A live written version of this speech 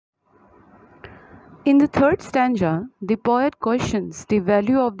In the third stanza, the poet questions the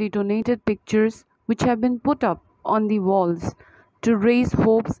value of the donated pictures which have been put up on the walls to raise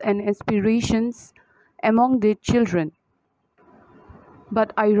hopes and aspirations among the children.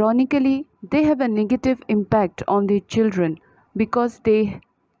 But ironically, they have a negative impact on the children because they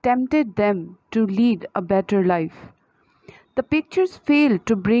tempted them to lead a better life. The pictures fail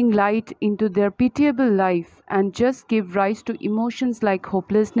to bring light into their pitiable life and just give rise to emotions like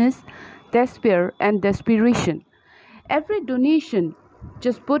hopelessness, despair, and desperation. Every donation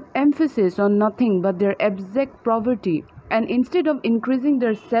just put emphasis on nothing but their abject poverty, and instead of increasing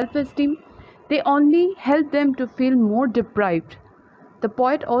their self esteem, they only help them to feel more deprived. The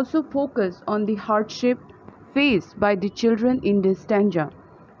poet also focused on the hardship faced by the children in this stanza.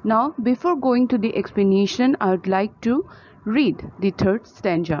 Now, before going to the explanation, I would like to read the third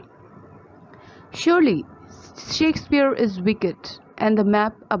stanza. Surely, Shakespeare is wicked, and the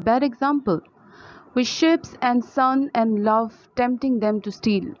map a bad example, with ships and sun and love tempting them to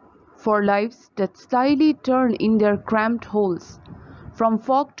steal, for lives that slyly turn in their cramped holes. From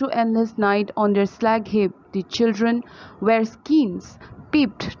fog to endless night on their slag heap, the children wear skins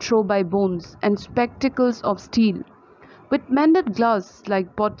peeped through by bones and spectacles of steel, with mended glass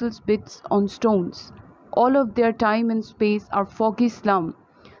like bottles bits on stones. All of their time and space are foggy slum,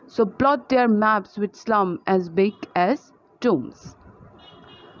 so plot their maps with slum as big as tombs.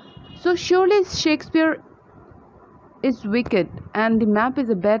 So surely Shakespeare is wicked, and the map is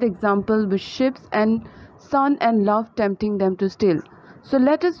a bad example with ships and sun and love tempting them to steal. So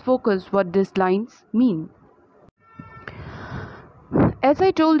let us focus what these lines mean. As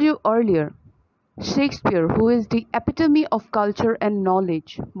I told you earlier, Shakespeare, who is the epitome of culture and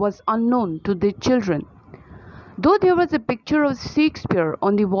knowledge, was unknown to the children. Though there was a picture of Shakespeare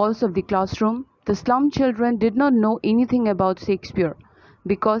on the walls of the classroom, the slum children did not know anything about Shakespeare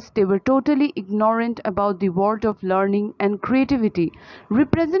because they were totally ignorant about the world of learning and creativity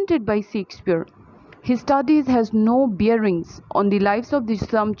represented by Shakespeare. His studies has no bearings on the lives of the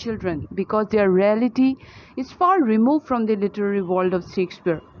slum children because their reality is far removed from the literary world of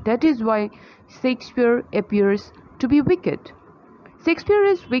Shakespeare. That is why Shakespeare appears to be wicked. Shakespeare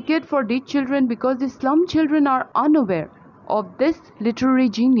is wicked for these children because the slum children are unaware of this literary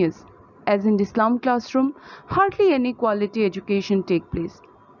genius. As in the slum classroom, hardly any quality education takes place.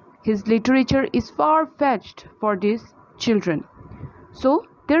 His literature is far-fetched for these children. So,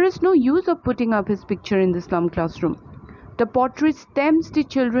 there is no use of putting up his picture in the slum classroom. The portrait tempts the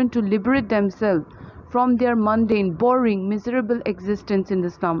children to liberate themselves from their mundane, boring, miserable existence in the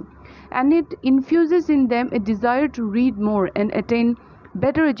slum, and it infuses in them a desire to read more and attain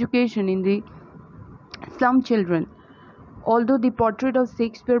better education in the slum children. Although the portrait of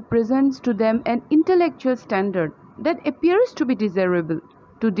Shakespeare presents to them an intellectual standard that appears to be desirable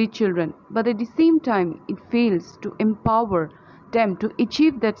to the children, but at the same time it fails to empower them to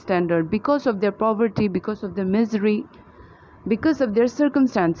achieve that standard because of their poverty, because of their misery, because of their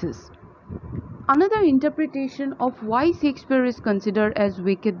circumstances. Another interpretation of why Shakespeare is considered as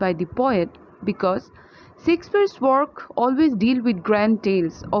wicked by the poet, because Shakespeare's work always deal with grand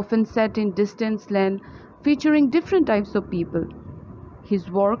tales, often set in distant land, featuring different types of people.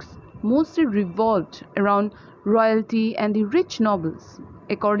 His works mostly revolved around royalty and the rich nobles.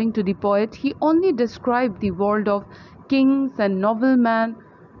 According to the poet, he only described the world of kings and noblemen,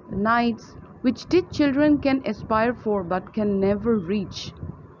 knights, which these children can aspire for but can never reach.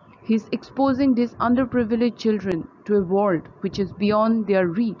 He is exposing these underprivileged children to a world which is beyond their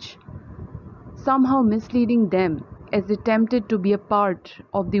reach, somehow misleading them as they tempted to be a part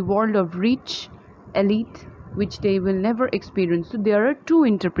of the world of rich elite which they will never experience. So there are two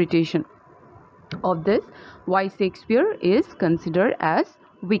interpretations of this why Shakespeare is considered as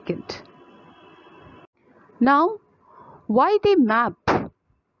wicked. Now, why the map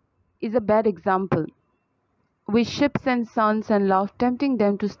is a bad example, with ships and suns and love tempting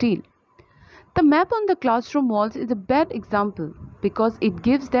them to steal. The map on the classroom walls is a bad example because it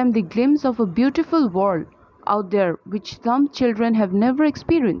gives them the glimpse of a beautiful world out there which some children have never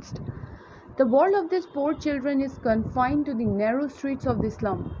experienced. The world of these poor children is confined to the narrow streets of the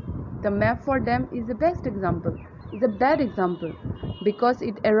slum. The map for them is the best example, is a bad example because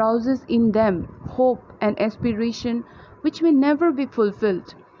it arouses in them hope and aspiration which may never be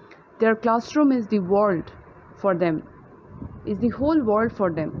fulfilled. Their classroom is the world for them, is the whole world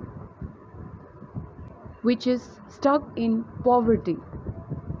for them, which is stuck in poverty.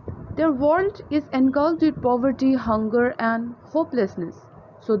 Their world is engulfed with poverty, hunger, and hopelessness.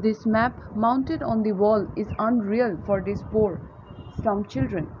 So this map mounted on the wall is unreal for these poor slum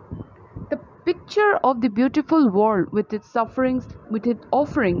children. The picture of the beautiful world with its sufferings, with its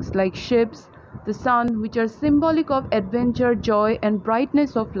offerings like ships, the sun, which are symbolic of adventure, joy, and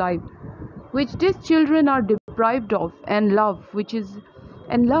brightness of life, which these children are deprived of, and love, which is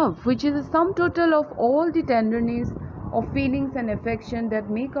a sum total of all the tenderness of feelings and affection that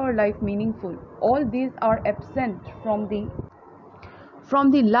make our life meaningful. All these are absent from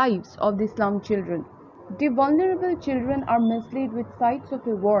the lives of the slum children. The vulnerable children are misled with sights of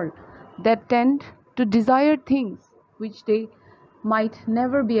a world that tend to desire things which they might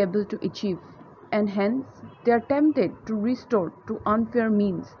never be able to achieve, and hence they are tempted to resort to unfair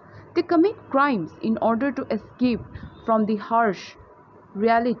means. They commit crimes in order to escape from the harsh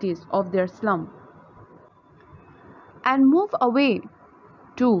realities of their slum and move away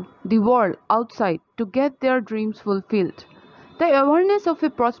to the world outside to get their dreams fulfilled. The awareness of a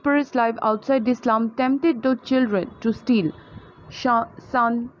prosperous life outside the slum tempted those children to steal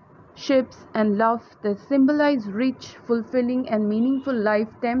sun, ships, and love that symbolize rich, fulfilling, and meaningful life.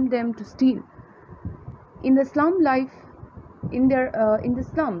 Tempt them to steal. In the slum,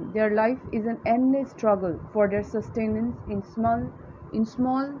 their life is an endless struggle for their sustenance in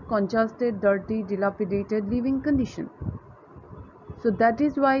small, congested, dirty, dilapidated living condition. So that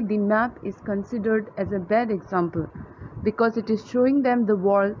is why the map is considered as a bad example, because it is showing them the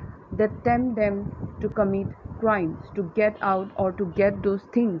world that tempt them to commit crimes, to get out or to get those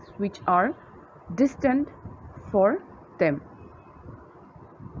things which are distant for them.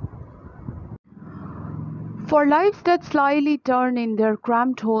 For lives that slyly turn in their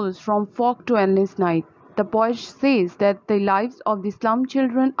cramped holes from fog to endless night, the poet says that the lives of the slum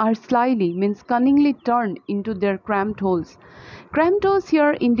children are slyly, means cunningly turned into their cramped holes. Cramped holes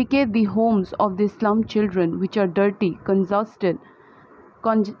here indicate the homes of the slum children, which are dirty, congested,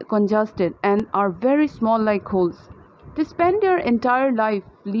 and are very small like holes. They spend their entire life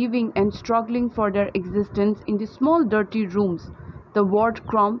living and struggling for their existence in the small dirty rooms. The word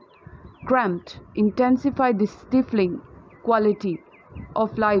cramped intensify the stifling quality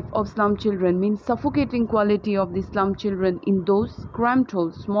of life of slum children, means suffocating quality of the slum children in those cramped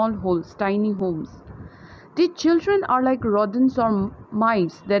holes, small holes, tiny homes. The children are like rodents or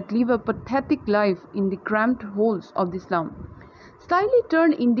mice that live a pathetic life in the cramped holes of the slum. Slightly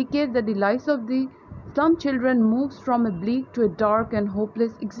turned indicates that the lives of the slum children moves from a bleak to a dark and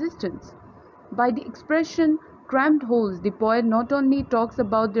hopeless existence. By the expression cramped holes, the poet not only talks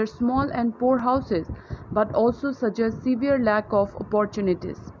about their small and poor houses, but also suggests severe lack of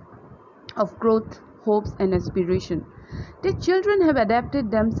opportunities of growth, hopes, and aspiration. The children have adapted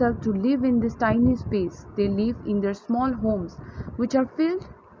themselves to live in this tiny space. They live in their small homes, which are filled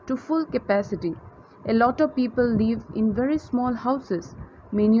to full capacity. A lot of people live in very small houses.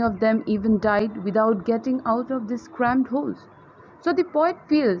 Many of them even died without getting out of these cramped holes. So the poet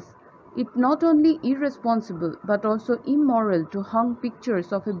feels it not only irresponsible but also immoral to hang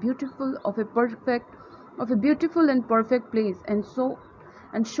pictures of a beautiful and perfect place and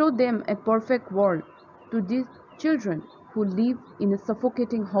show them a perfect world to these children who live in a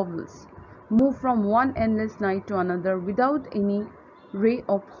suffocating hovels, move from one endless night to another without any ray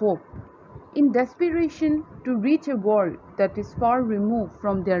of hope. In desperation to reach a world that is far removed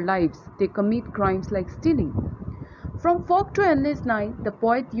from their lives, they commit crimes like stealing. From fog to endless night, the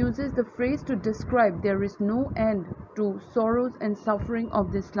poet uses the phrase to describe there is no end to sorrows and suffering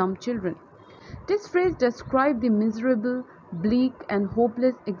of the slum children. This phrase describes the miserable, bleak, and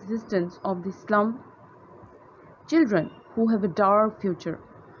hopeless existence of the slum children who have a dark future.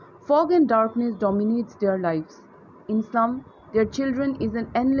 Fog and darkness dominates their lives. In slum, their children is an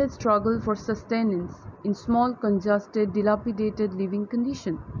endless struggle for sustenance in small, congested, dilapidated living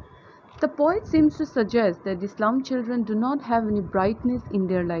condition. The poet seems to suggest that the slum children do not have any brightness in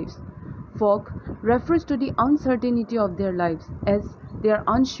their lives. Fog refers to the uncertainty of their lives, as they are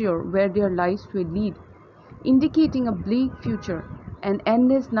unsure where their lives will lead, indicating a bleak future. An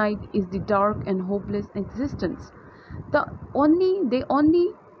endless night is the dark and hopeless existence. They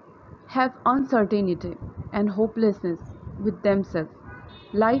only have uncertainty and hopelessness with themselves.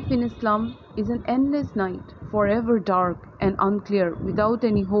 Life in a slum is an endless night, forever dark and unclear, without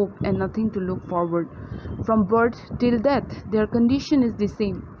any hope and nothing to look forward. From birth till death, their condition is the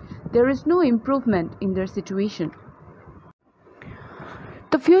same. There is no improvement in their situation.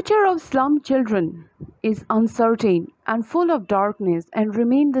 The future of slum children is uncertain and full of darkness and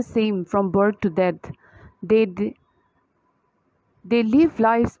remain the same from birth to death. They live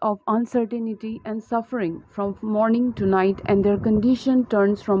lives of uncertainty and suffering from morning to night, and their condition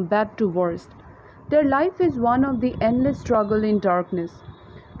turns from bad to worst. Their life is one of the endless struggle in darkness.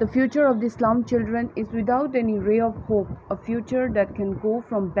 The future of the slum children is without any ray of hope, a future that can go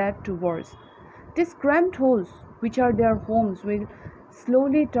from bad to worse. These cramped holes, which are their homes, will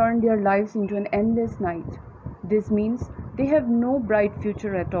slowly turn their lives into an endless night. This means they have no bright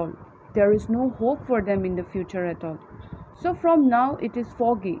future at all. There is no hope for them in the future at all. So from now it is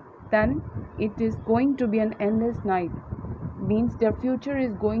foggy, then it is going to be an endless night. Means their future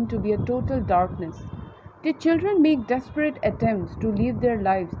is going to be a total darkness. The children make desperate attempts to live their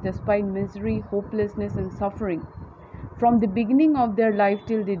lives despite misery, hopelessness, and suffering. From the beginning of their life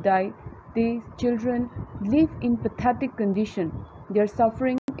till they die, these children live in pathetic condition. Their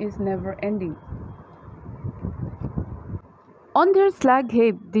suffering is never ending. On their slag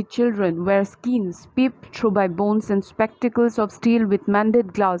heap, the children wear skins peeped through by bones and spectacles of steel with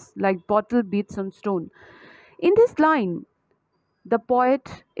mended glass like bottle beads on stone. In this line, the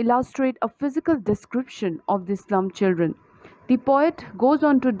poet illustrates a physical description of the slum children. The poet goes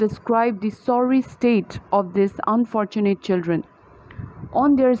on to describe the sorry state of these unfortunate children.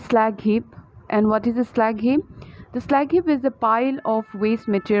 On their slag heap, and what is a slag heap? The slag heap is a pile of waste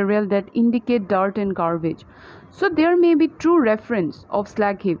material that indicate dirt and garbage. So there may be true reference of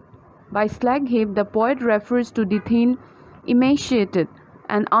slag heap. By slag heap, the poet refers to the thin, emaciated,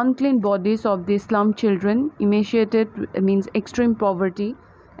 and unclean bodies of the slum children. Emaciated means extreme poverty,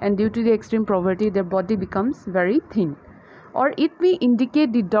 and due to the extreme poverty, their body becomes very thin. Or it may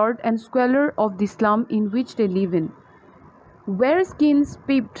indicate the dirt and squalor of the slum in which they live in. Where skins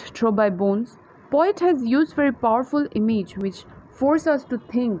peeped through by bones, poet has used very powerful image which force us to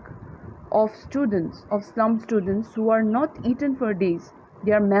think of students, of slum students who are not eaten for days.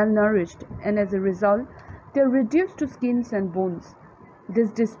 They are malnourished, and as a result, they are reduced to skins and bones.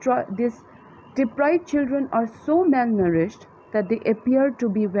 These deprived children are so malnourished that they appear to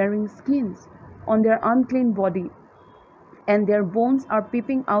be wearing skins on their unclean body, and their bones are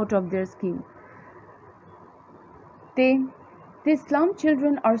peeping out of their skin. The slum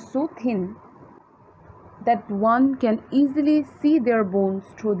children are so thin that one can easily see their bones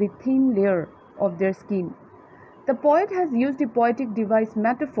through the thin layer of their skin. The poet has used the poetic device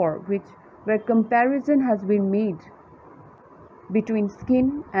metaphor where comparison has been made between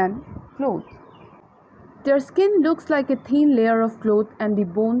skin and cloth. Their skin looks like a thin layer of cloth and the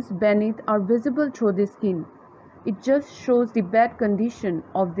bones beneath are visible through the skin. It just shows the bad condition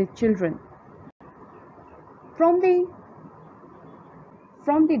of the children. From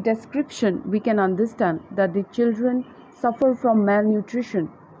the description, we can understand that the children suffer from malnutrition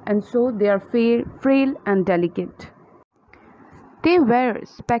and so they are frail and delicate. They wear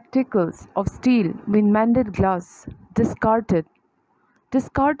spectacles of steel with mended glass, discarded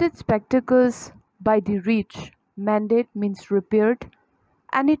spectacles by the rich. Mended means repaired,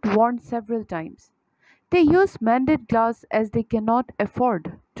 and it worn several times. They use mended glass as they cannot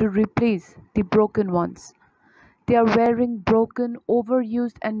afford to replace the broken ones. They are wearing broken,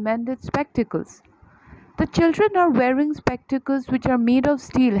 overused, and mended spectacles. The children are wearing spectacles which are made of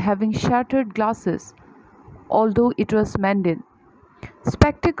steel having shattered glasses, although it was mended.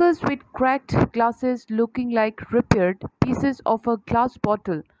 Spectacles with cracked glasses looking like repaired pieces of a glass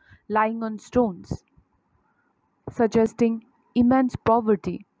bottle lying on stones, suggesting immense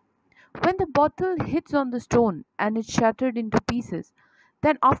poverty. When the bottle hits on the stone and it's shattered into pieces,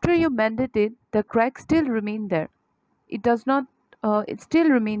 then after you mended it, the cracks still remain there. It still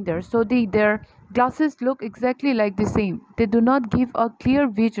remain there. So their glasses look exactly like the same. They do not give a clear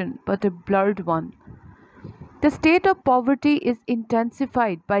vision but a blurred one. The state of poverty is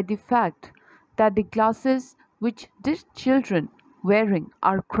intensified by the fact that the glasses which these children wearing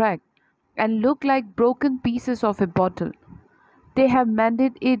are cracked and look like broken pieces of a bottle. They have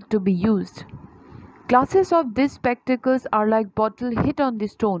mended it to be used. Glasses of these spectacles are like bottle hit on the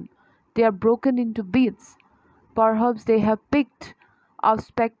stone. They are broken into bits. Perhaps they have picked up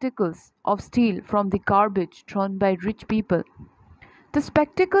spectacles of steel from the garbage thrown by rich people. The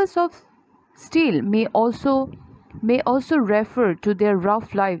spectacles of steel may also refer to their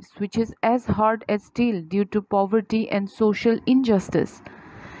rough lives, which is as hard as steel due to poverty and social injustice.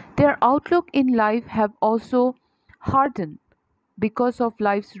 Their outlook in life have also hardened because of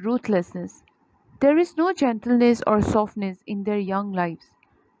life's ruthlessness. There is no gentleness or softness in their young lives.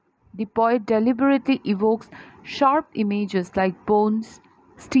 The poet deliberately evokes sharp images like bones,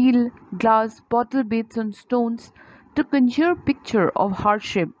 steel, glass, bottle beads, and stones to conjure picture of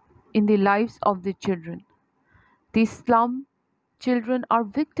hardship in the lives of the children. These slum children are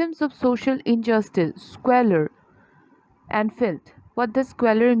victims of social injustice, squalor, and filth. What does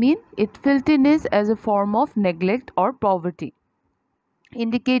squalor mean? It filthiness as a form of neglect or poverty,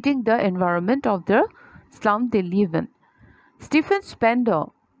 indicating the environment of the slum they live in. Stephen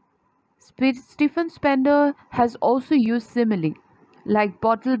Spender has also used simile, like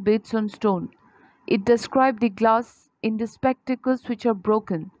bottle beads on stone. It described the glass in the spectacles which are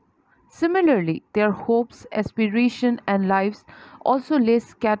broken. Similarly, their hopes, aspirations, and lives also lay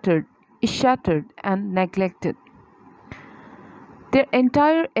scattered, shattered, and neglected. Their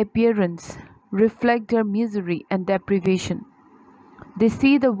entire appearance reflects their misery and deprivation. They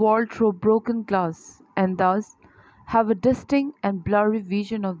see the world through broken glass and thus have a distinct and blurry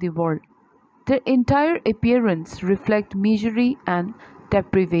vision of the world. Their entire appearance reflects misery and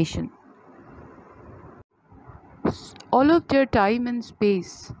deprivation. All of their time and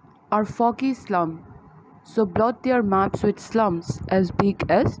space are foggy slum, so blot their maps with slums as big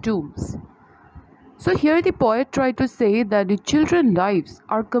as tombs. So here the poet tried to say that the children's lives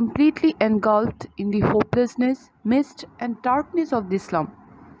are completely engulfed in the hopelessness, mist and darkness of the slum.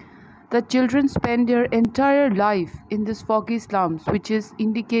 The children spend their entire life in these foggy slums, which is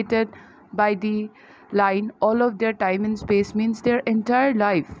indicated by the line all of their time and space means their entire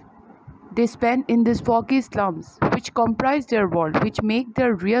life they spend in these foggy slums, which comprise their world, which make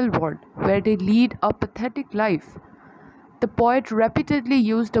their real world, where they lead a pathetic life. The poet repeatedly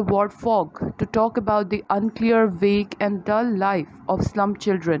used the word fog to talk about the unclear, vague, and dull life of slum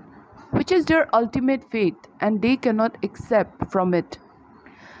children, which is their ultimate fate, and they cannot escape from it.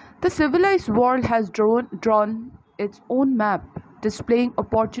 The civilized world has drawn its own map, displaying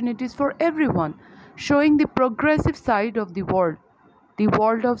opportunities for everyone, showing the progressive side of the world. The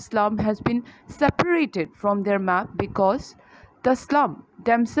world of slum has been separated from their map because the slum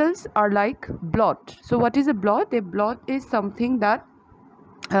themselves are like blot. So what is a blot? A blot is something that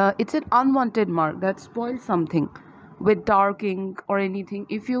it's an unwanted mark that spoils something with dark ink or anything.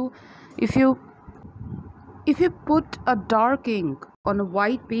 If you put a dark ink on a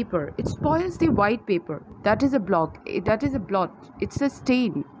white paper, it spoils the white paper. That is a blot. It's a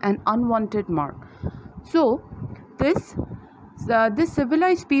stain, an unwanted mark. So this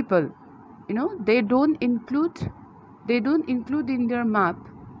civilized people, they don't include in their map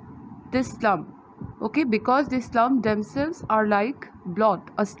this slum, okay, because the slum themselves are like blot,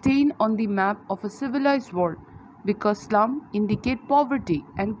 a stain on the map of a civilized world, because slum indicate poverty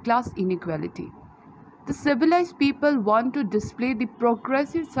and class inequality. The civilized people want to display the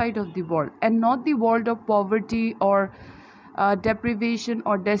progressive side of the world and not the world of poverty or deprivation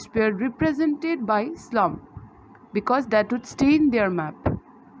or despair represented by slum, because that would stain their map.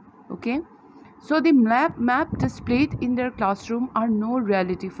 Okay, so the map displayed in their classroom are no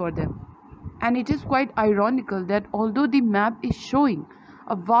reality for them, and it is quite ironical that although the map is showing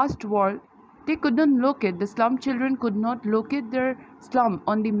a vast world, they could not locate, the slum children could not locate their slum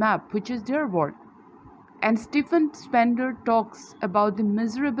on the map, which is their world. And Stephen Spender talks about the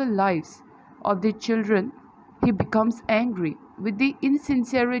miserable lives of the children. He becomes angry with the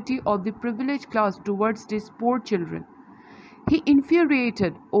insincerity of the privileged class towards these poor children. He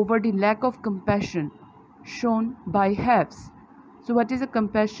infuriated over the lack of compassion shown by haves. So what is a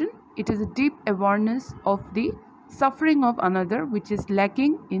compassion? It is a deep awareness of the suffering of another, which is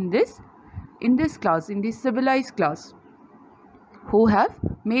lacking in this class, in this civilized class who have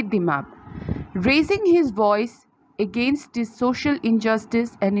made the map. Raising his voice against this social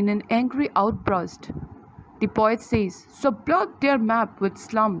injustice, and in an angry outburst, the poet says, so blot their map with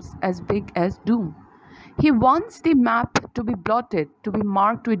slums as big as doom. He wants the map to be blotted, to be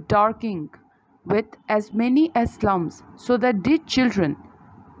marked with dark ink, with as many as slums, so that these children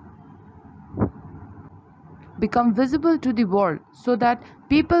become visible to the world, so that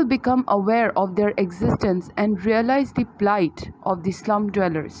people become aware of their existence and realize the plight of the slum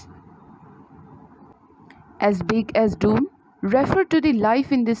dwellers. As big as doom refer to the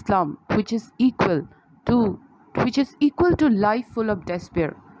life in the slum, which is equal to life full of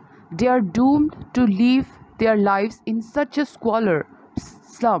despair. They are doomed to live their lives in such a squalor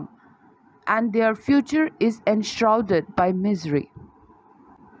slum, and their future is enshrouded by misery.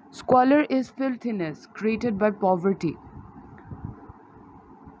 Squalor is filthiness created by poverty.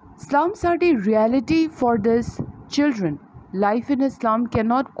 Slums are the reality for these children. Life in a slum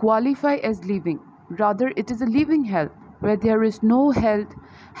cannot qualify as living. Rather, it is a living hell, where there is no health,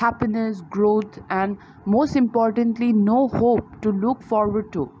 happiness, growth, and most importantly, no hope to look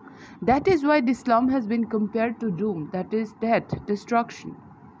forward to. That is why the slum has been compared to doom, that is death, destruction,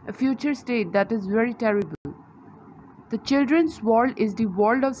 a future state that is very terrible. The children's world is the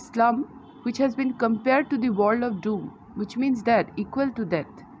world of slum, which has been compared to the world of doom, which means death, equal to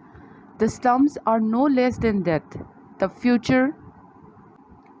death. The slums are no less than death. The future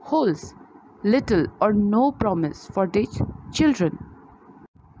holds little or no promise for these children.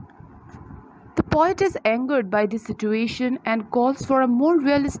 The poet is angered by the situation and calls for a more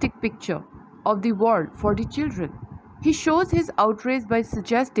realistic picture of the world for the children. He shows his outrage by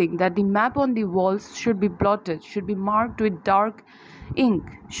suggesting that the map on the walls should be blotted, should be marked with dark ink,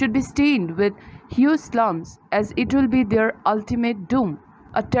 should be stained with huge slums, as it will be their ultimate doom,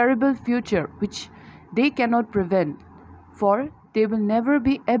 a terrible future which they cannot prevent, for they will never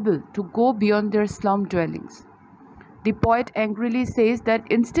be able to go beyond their slum dwellings. The poet angrily says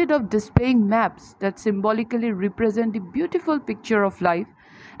that instead of displaying maps that symbolically represent the beautiful picture of life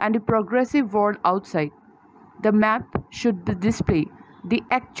and the progressive world outside, the map should display the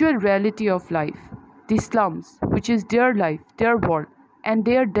actual reality of life, the slums, which is their life, their world, and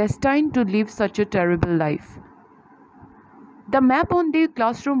they are destined to live such a terrible life. The map on the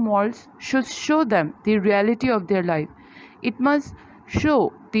classroom walls should show them the reality of their life. It must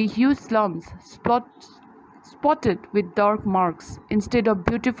show the huge slums spotted with dark marks instead of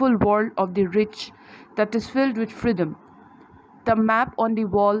beautiful world of the rich that is filled with freedom. The map on the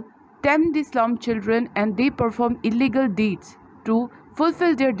wall tempt the slum children and they perform illegal deeds to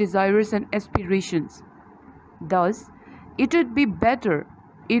fulfill their desires and aspirations. Thus, it would be better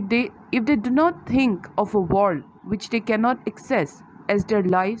if they do not think of a world which they cannot access, as their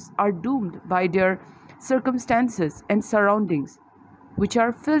lives are doomed by their circumstances and surroundings, which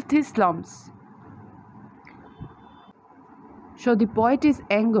are filthy slums. So the poet is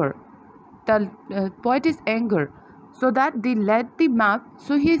anger. The poet is anger. So that they let the map.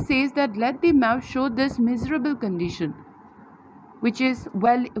 So he says that let the map show this miserable condition, which is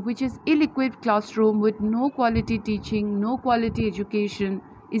ill-equipped classroom with no quality teaching, no quality education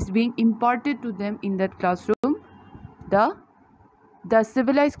is being imparted to them in that classroom. The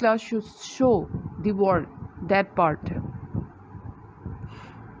civilized class should show the world that part.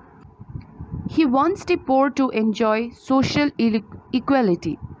 He wants the poor to enjoy social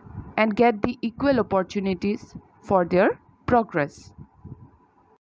equality and get the equal opportunities for their progress.